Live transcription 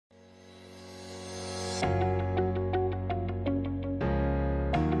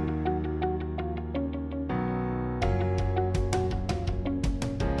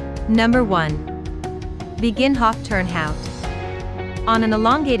Number 1. Beginhof Turnhout. On an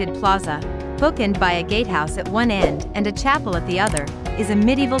elongated plaza, bookended by a gatehouse at one end and a chapel at the other, is a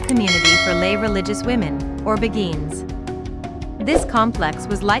medieval community for lay religious women, or beguines. This complex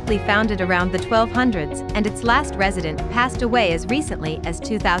was likely founded around the 1200s, and its last resident passed away as recently as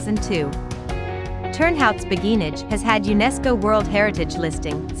 2002. Turnhout's beguinage has had UNESCO World Heritage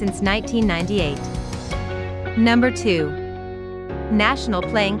listing since 1998. Number 2. National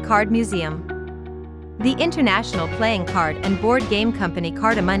Playing Card Museum. The international playing card and board game company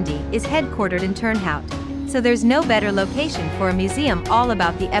Cartamundi is headquartered in Turnhout, so there's no better location for a museum all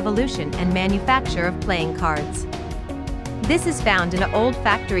about the evolution and manufacture of playing cards. This is found in an old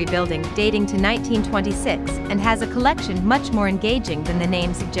factory building dating to 1926 and has a collection much more engaging than the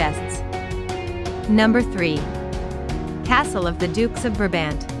name suggests. Number 3. Castle of the Dukes of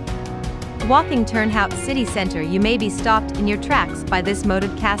Brabant. Walking Turnhout city center, you may be stopped in your tracks by this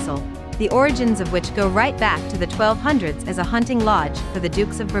moated castle, the origins of which go right back to the 1200s as a hunting lodge for the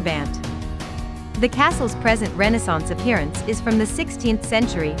Dukes of Brabant. The castle's present Renaissance appearance is from the 16th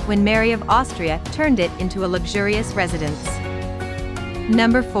century, when Mary of Austria turned it into a luxurious residence.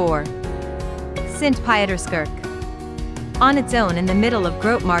 Number 4. Sint Pieterskerk. On its own in the middle of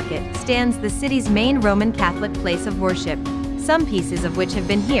Groot Market stands the city's main Roman Catholic place of worship, some pieces of which have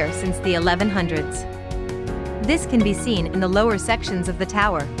been here since the 1100s. This can be seen in the lower sections of the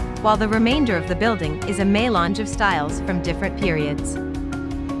tower, while the remainder of the building is a melange of styles from different periods.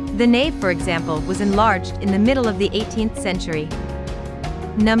 The nave, for example, was enlarged in the middle of the 18th century.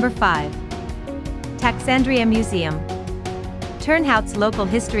 Number 5. Taxandria Museum. Turnhout's local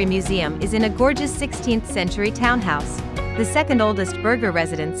history museum is in a gorgeous 16th century townhouse, the second oldest burgher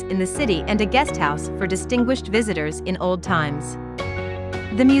residence in the city and a guest house for distinguished visitors in old times.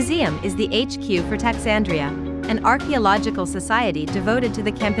 The museum is the HQ for Taxandria, an archaeological society devoted to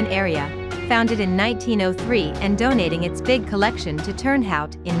the Kempen area, founded in 1903 and donating its big collection to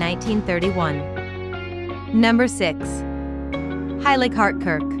Turnhout in 1931. Number 6. Heilig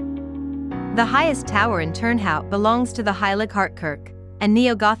Hartkerk. The highest tower in Turnhout belongs to the Heilig Hartkerk, a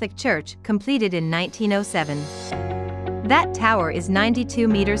neo-Gothic church completed in 1907. That tower is 92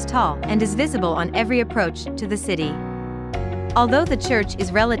 meters tall and is visible on every approach to the city. Although the church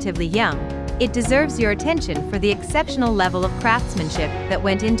is relatively young, it deserves your attention for the exceptional level of craftsmanship that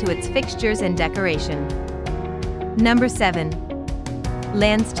went into its fixtures and decoration. Number 7.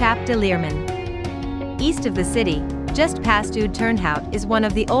 Landschap de Leermen. East of the city, just past Oude Turnhout, is one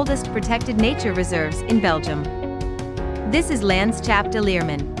of the oldest protected nature reserves in Belgium. This is Landschap de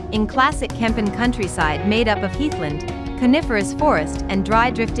Leermen, in classic Kempen countryside made up of heathland, coniferous forest and dry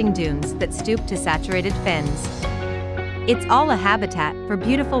drifting dunes that stoop to saturated fens. It's all a habitat for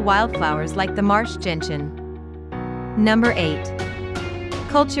beautiful wildflowers like the marsh gentian. Number 8.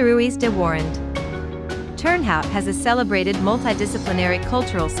 Culturuis de Warend. Turnhout has a celebrated multidisciplinary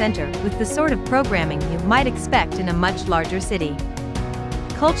cultural center with the sort of programming you might expect in a much larger city.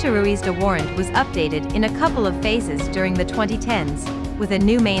 Culturuis de Warend was updated in a couple of phases during the 2010s, with a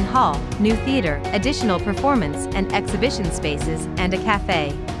new main hall, new theater, additional performance and exhibition spaces, and a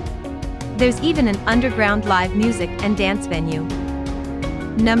cafe. There's even an underground live music and dance venue.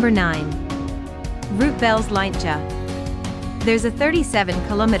 Number 9. Roetbels Lijntje. There's a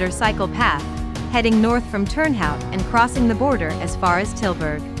 37-kilometer cycle path, heading north from Turnhout and crossing the border as far as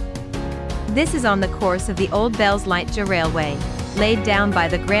Tilburg. This is on the course of the old Bels Lijntje Railway, laid down by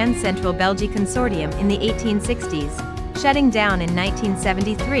the Grand Central België Consortium in the 1860s, shutting down in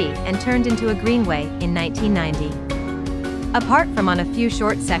 1973 and turned into a greenway in 1990. Apart from on a few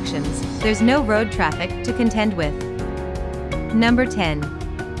short sections, there's no road traffic to contend with. Number 10.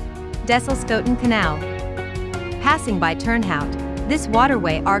 Desselschoten Canal. Passing by Turnhout, this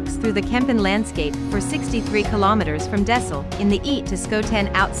waterway arcs through the Kempen landscape for 63 kilometers from Dessel in the east to Schoten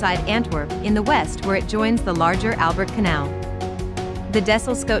outside Antwerp in the west, where it joins the larger Albert Canal. The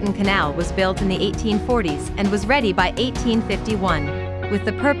Desselschoten Canal was built in the 1840s and was ready by 1851, with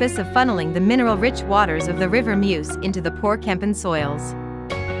the purpose of funneling the mineral-rich waters of the River Meuse into the poor Kempen soils.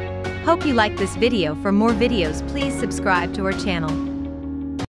 Hope you like this video. For more videos, please subscribe to our channel.